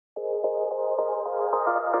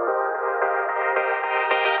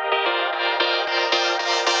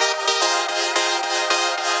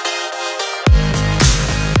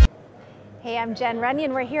I'm Jen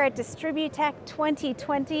Runyon. We're here at Distributech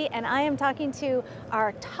 2020, and I am talking to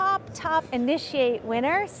our top Initiate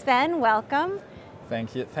winner, Sven. Welcome.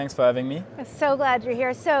 Thank you. Thanks for having me. I'm so glad you're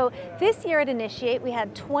here. So this year at Initiate, we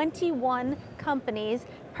had 21 companies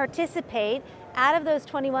participate. Out of those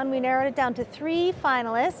 21, we narrowed it down to 3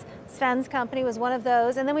 finalists. Sven's company was one of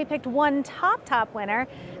those, and then we picked one top winner,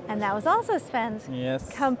 and that was also Sven's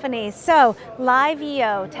company. So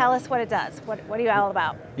LiveEO, tell us what it does. What are you all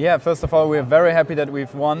about? Yeah, first of all, we're very happy that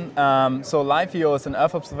we've won. So LiveEO is an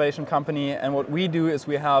Earth observation company, and what we do is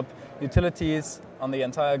we help utilities on the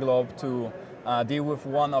entire globe to deal with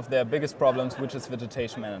one of their biggest problems, which is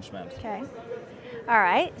vegetation management. Okay. All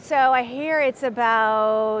right, so I hear it's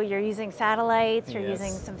about you're using satellites, you're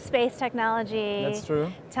using some space technology. That's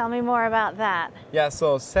true. Tell me more about that. Yeah,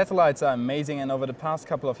 so satellites are amazing, and over the past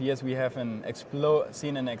couple of years we have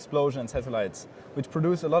seen an explosion in satellites, which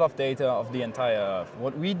produce a lot of data of the entire Earth.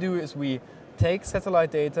 What we do is we take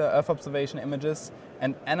satellite data, Earth observation images,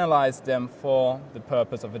 and analyze them for the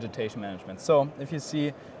purpose of vegetation management. So if you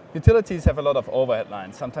see, utilities have a lot of overhead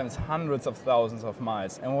lines, sometimes hundreds of thousands of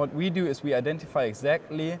miles. And what we do is we identify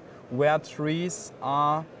exactly where trees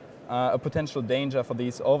are a potential danger for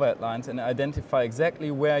these overhead lines, and identify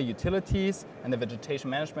exactly where utilities and the vegetation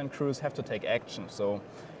management crews have to take action. So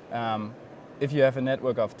if you have a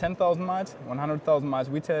network of 10,000 miles, 100,000 miles,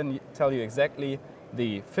 we tell you exactly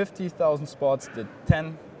the 50,000 spots, the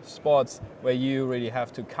 10 spots where you really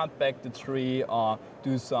have to cut back the tree or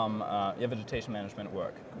do some vegetation management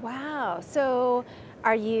work. Wow, so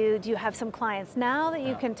do you have some clients now that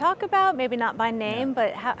you can talk about? Maybe not by name,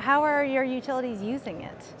 but how are your utilities using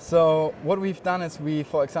it? So what we've done is we,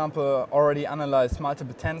 for example, already analyzed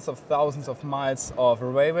multiple tens of thousands of miles of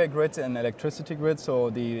railway grid and electricity grid. So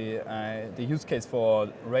the use case for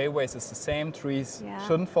railways is the same. Trees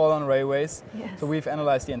shouldn't fall on railways. Yes. So we've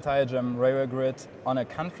analyzed the entire German railway grid on a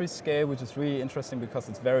country scale, which is really interesting because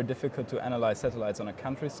it's very difficult to analyze satellites on a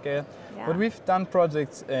country scale. Yeah. But we've done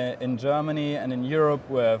projects in Germany and in Europe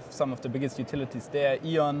with some of the biggest utilities there,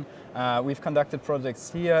 E.ON. We've conducted projects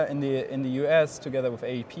here in the US together with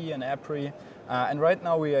AEP and APRI. And right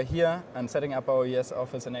now we are here and setting up our US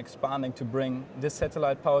office and expanding to bring this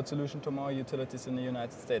satellite-powered solution to more utilities in the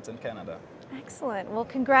United States and Canada. Excellent. Well,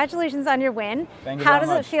 congratulations on your win. Thank you very much.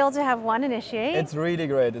 How does it feel to have won Initiate? It's really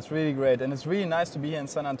great. It's really great. And it's really nice to be here in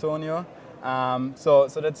San Antonio. So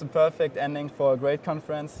that's a perfect ending for a great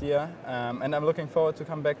conference here, and I'm looking forward to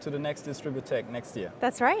come back to the next Distributech next year.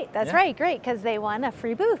 That's right, right, great, because they won a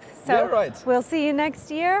free booth. So we'll see you next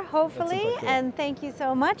year, hopefully, and thank you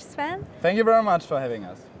so much, Sven. Thank you very much for having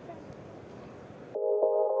us.